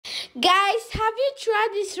Guys, have you tried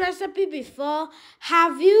this recipe before?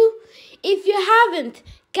 Have you? If you haven't,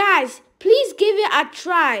 guys, please give it a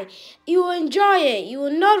try. You will enjoy it. You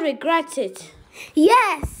will not regret it.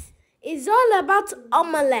 Yes, it's all about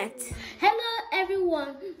omelette. Hello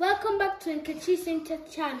everyone, welcome back to Nkechi Center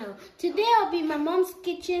channel. Today I'll be in my mom's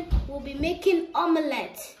kitchen. We'll be making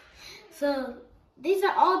omelette. So these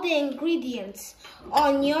are all the ingredients: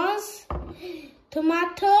 onions,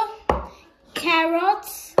 tomato,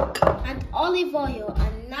 carrots, and olive oil,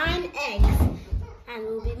 and 9 eggs. And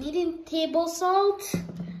we'll be needing table salt,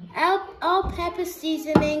 all-pepper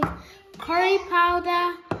seasoning, curry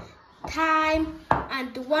powder, thyme,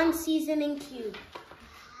 and 1 seasoning cube.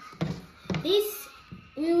 This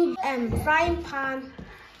will frying pan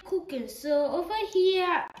cooking. So over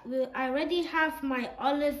here I already have my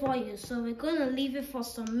olive oil, so we're gonna leave it for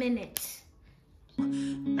some minutes.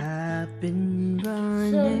 I've been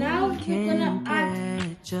running, so now we're gonna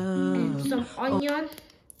add some onion.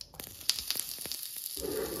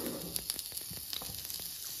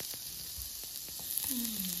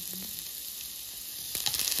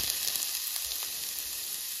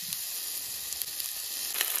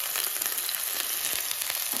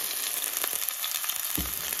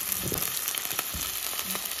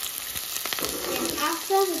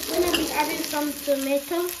 After, we're going to be adding some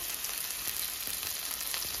tomato.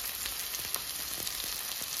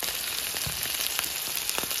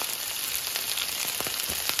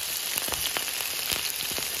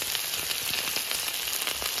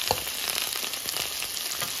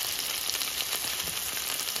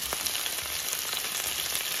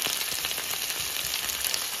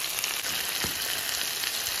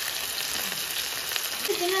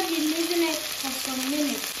 We're going to be leaving it for some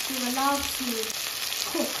minutes to allow it to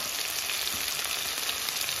cook.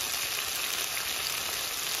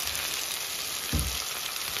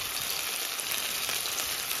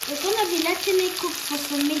 We're going to be letting it cook for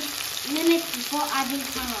some minutes before adding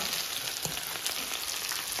carrots.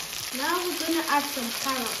 Now we're going to add some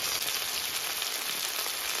carrots.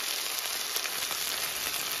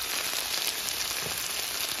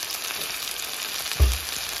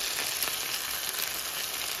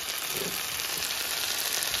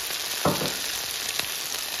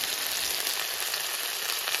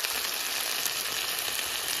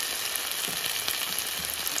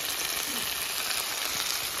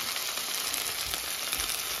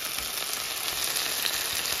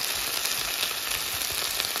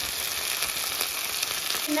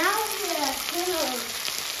 Now we're going to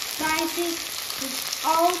fry this with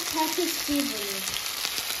all-pepper seasoning.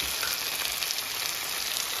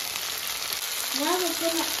 Now we're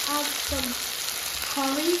going to add some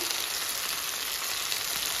curry.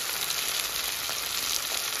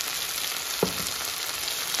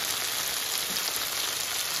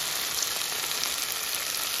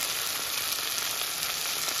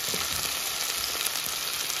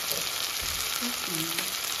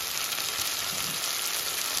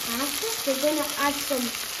 After, we're going to add some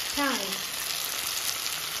thyme.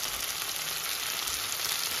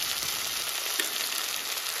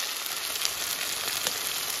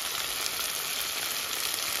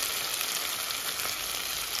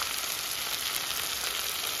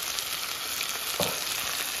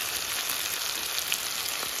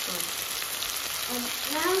 And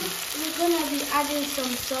now we're going to be adding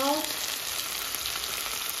some salt.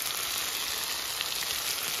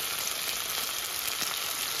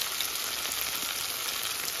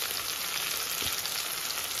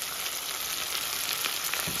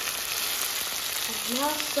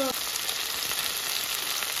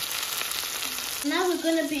 Now we're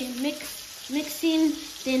going to be mixing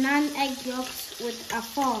the 9 egg yolks with a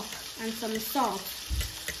fork and some salt.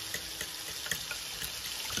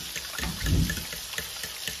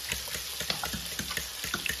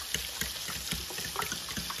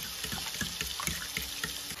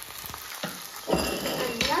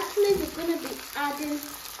 And lastly, we're going to be adding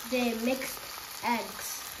the mixed eggs.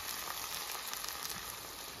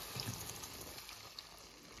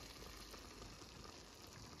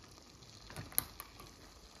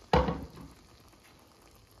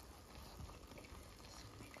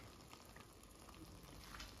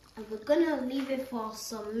 And we're gonna leave it for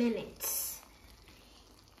some minutes.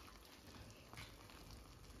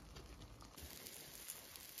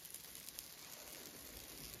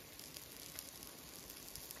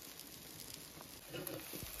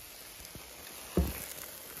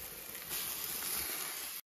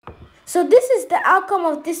 So this is the outcome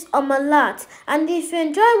of this omelette. And if you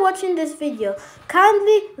enjoy watching this video,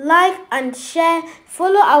 kindly like and share,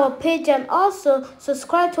 follow our page, and also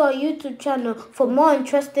subscribe to our YouTube channel for more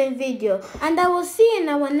interesting videos. And I will see you in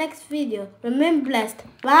our next video. Remain blessed.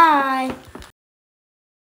 Bye.